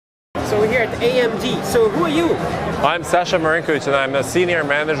So we're here at AMD. So who are you? I'm Sasha Marinkovic, and I'm a senior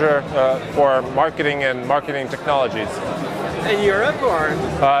manager for marketing and marketing technologies. In Europe or?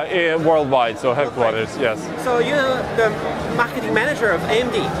 Worldwide, so headquarters, yes. So you're the marketing manager of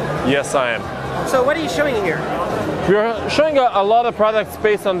AMD? Yes, I am. So what are you showing here? We're showing a lot of products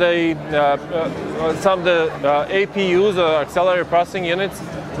based on the some of the APUs, accelerated processing units,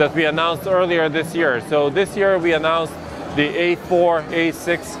 that we announced earlier this year. So this year we announced the A4,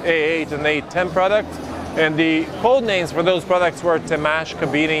 A6, A8, and A10 products. And the code names for those products were Temash,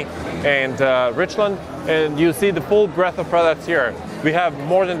 Kabini, and Richland. And you see the full breadth of products here. We have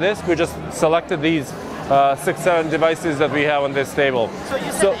more than this. We just selected these 6-7 devices that we have on this table. So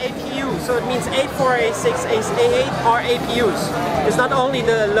you said APU, so it means A4, A6, A8 are APUs. It's not only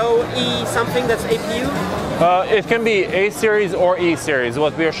the low E something that's APU? It can be A-series or E-series.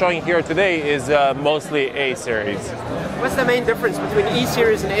 What we are showing here today is mostly A-series. What's the main difference between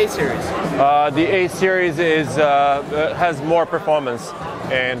E-series and A-series? The A-series has more performance,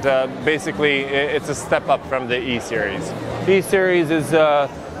 and basically it's a step up from the E-series. E-series is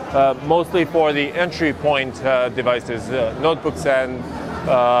mostly for the entry point devices, notebooks, and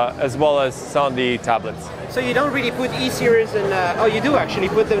as well as some of the tablets. So you don't really put E-series in, oh you do actually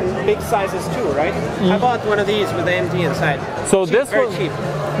put them in big sizes too, right? I bought one of these with AMD inside. So cheap, this very one, cheap.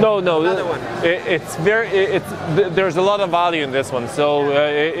 No, Another one. There's a lot of value in this one, so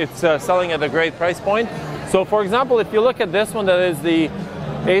it's selling at a great price point. So for example, if you look at this one, that is the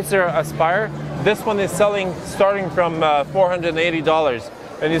Acer Aspire, this one is selling starting from $480.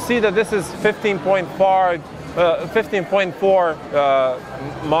 And you see that this is 15.4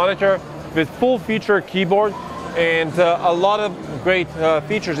 monitor with full feature keyboard and a lot of great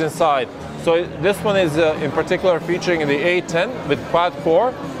features inside. So this one is in particular featuring the A10 with quad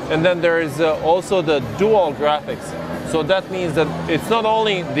core, and then there is also the dual graphics. So that means that it's not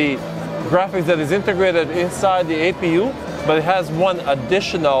only the graphics that is integrated inside the APU, but it has one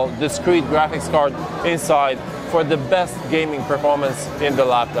additional discrete graphics card inside for the best gaming performance in the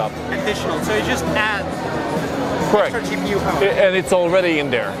laptop. Additional, so you just add Correct. extra GPU power. And it's already in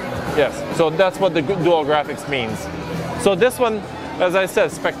there. Yes, so that's what the dual graphics means. So this one, as I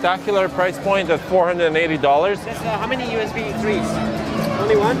said, spectacular price point at $480. How many USB 3s?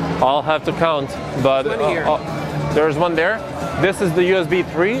 Only one? I'll have to count, but there's one there. This is the USB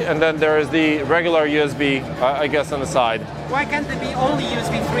 3, and then there is the regular USB, I guess, on the side. Why can't there be only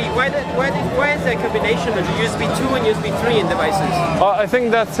USB 3? Why is there a combination of USB 2 and USB 3 in devices? I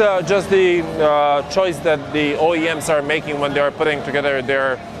think that's just the choice that the OEMs are making when they are putting together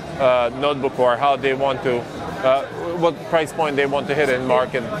their notebook, or how they want to, what price point they want to hit in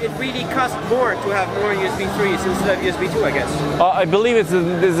market. It really costs more to have more USB 3s instead of USB 2, I guess. I believe it's a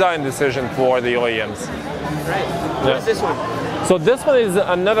design decision for the OEMs. Right. What is this one? So this one is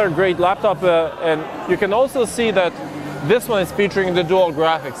another great laptop, and you can also see that this one is featuring the dual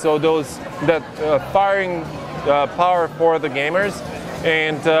graphics, so those that firing power for the gamers,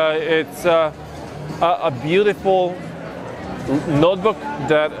 and it's a beautiful notebook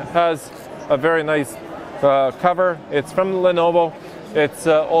that has a very nice cover. It's from Lenovo. It's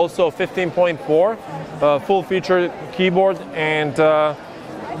also 15.4 full feature keyboard, and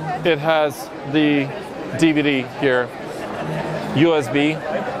it has the DVD here, USB.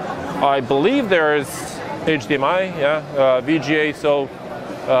 I believe there is HDMI, VGA, so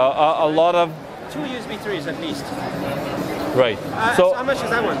a lot of... 2 USB 3s at least. Right. So how much is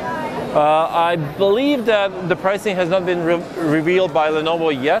that one? I believe that the pricing has not been revealed by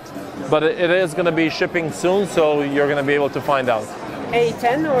Lenovo yet, but it is going to be shipping soon, so you're going to be able to find out.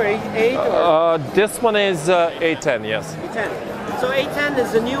 A10 or A8? Or? This one is A10, yes. A10. So A10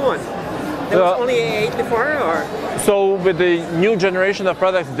 is the new one. There was only A8 before, or? So with the new generation of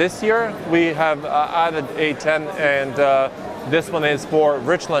products this year, we have added A10, and this one is for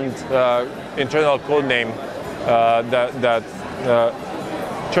Richland internal code name that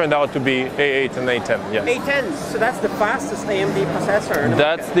turned out to be A8 and A10. Yes. A10, so that's the fastest AMD processor.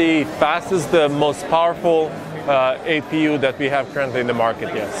 That's the fastest, the most powerful APU that we have currently in the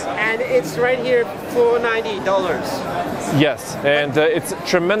market, yes. And it's right here for $90. Yes, and it's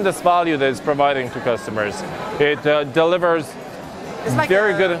tremendous value that it's providing to customers. It delivers like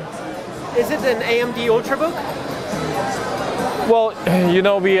very good... Is it an AMD Ultrabook? Well, you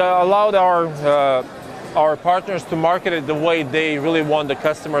know, we allowed our partners to market it the way they really want the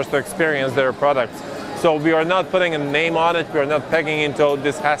customers to experience their products. So we are not putting a name on it, we are not pegging into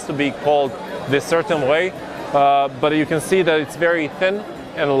this has to be called this certain way, but you can see that it's very thin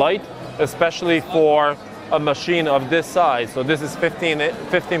and light, especially for a machine of this size. So this is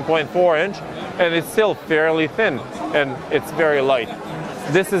 15.4 inch, and it's still fairly thin, and it's very light.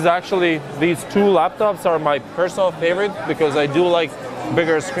 this is actually, these two laptops are my personal favorite because I do like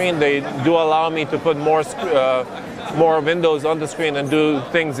bigger screen. They do allow me to put more windows on the screen and do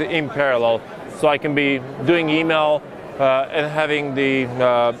things in parallel. So I can be doing email and having the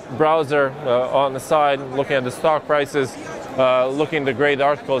browser on the side, looking at the stock prices, looking at the great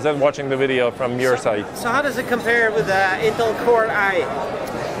articles and watching the video from your site. So how does it compare with the Intel Core i?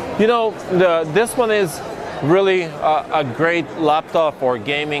 You know, this one is really a great laptop for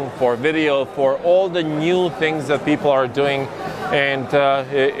gaming, for video, for all the new things that people are doing, and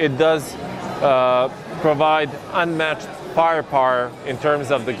it does provide unmatched firepower in terms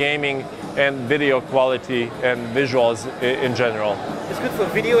of the gaming and video quality and visuals in general. It's good for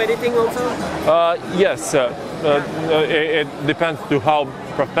video editing also? Yes, it depends to how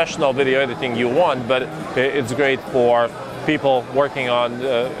professional video editing you want, but it's great for people working on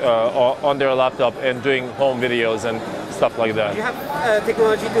their laptop and doing home videos and stuff like that. Do you have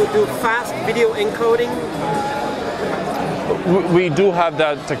technology to do fast video encoding? We do have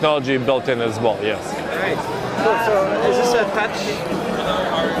that technology built in as well, yes. Right. Cool. So is this a touch?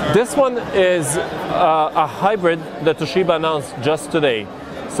 This one is a hybrid that Toshiba announced just today.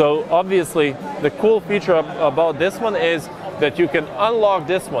 So obviously the cool feature about this one is that you can unlock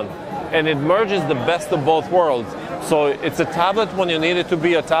this one and it merges the best of both worlds. So it's a tablet when you need it to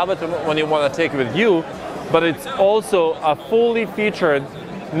be a tablet when you want to take it with you, but it's also a fully featured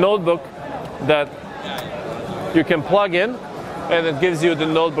notebook that you can plug in, and it gives you the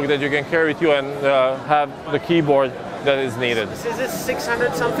notebook that you can carry with you and have the keyboard that is needed. Is this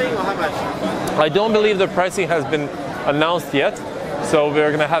 600 something or how much? I don't believe the pricing has been announced yet, so we're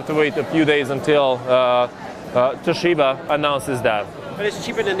going to have to wait a few days until Toshiba announces that. But it's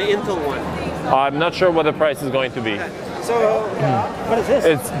cheaper than the Intel one. I'm not sure what the price is going to be. So, what is this?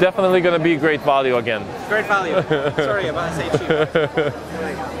 It's definitely going to be great value again. Great value. Sorry about saying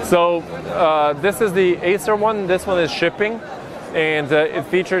cheap. So, this is the Acer one. This one is shipping, and it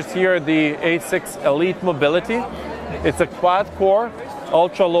features here the A6 Elite Mobility. It's a quad-core,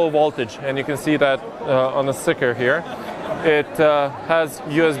 ultra-low voltage, and you can see that on the sticker here. It has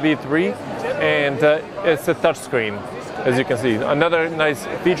USB 3, and it's a touchscreen, as you can see. Another nice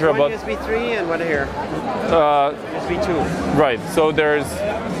feature about USB 3 and what here? USB 2. Right. So there's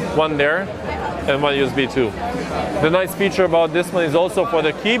one there and one USB 2. The nice feature about this one is also for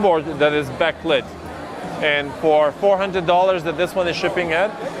the keyboard that is backlit. And for $400 that this one is shipping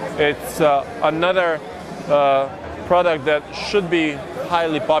at, it's another product that should be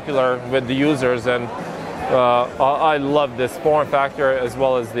highly popular with the users, and I love this form factor as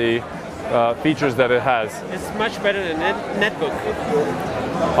well as the features that it has. It's much better than netbook.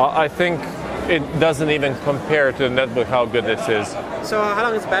 I think it doesn't even compare to the netbook how good this is. So how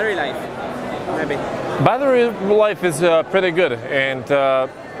long is battery life? Maybe. Battery life is pretty good, and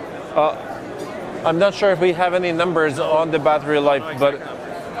I'm not sure if we have any numbers on the battery life, but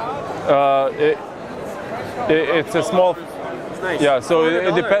it's a small. It's nice. Yeah, so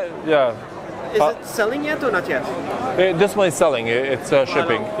it depends. Yeah. Is it selling yet or not yet? This one is selling. It's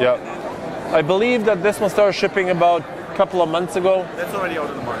shipping. Yeah. I believe that this one started shipping about a couple of months ago. That's already out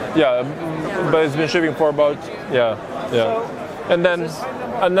in the market. Yeah, but it's been shipping for about and then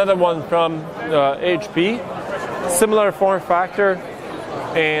another one from HP, similar form factor,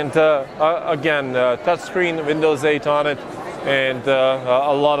 and again touchscreen, Windows 8 on it, and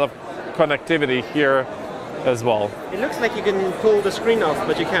a lot of connectivity here as well. It looks like you can pull the screen off,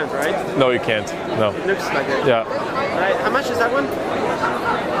 but you can't, right? No, you can't. No. It looks like it. Yeah. Right. How much is that one?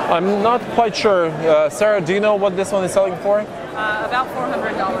 I'm not quite sure. Sarah, do you know what this one is selling for? About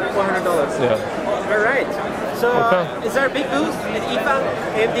 $400. $400. Yeah. All right. So, is there a big booth at IFA,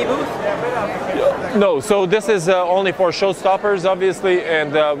 AMD booth? No. So this is only for showstoppers, obviously,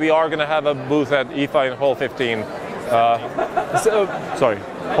 and we are going to have a booth at IFA in Hall 15.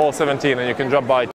 Hall 17, and you can drop by.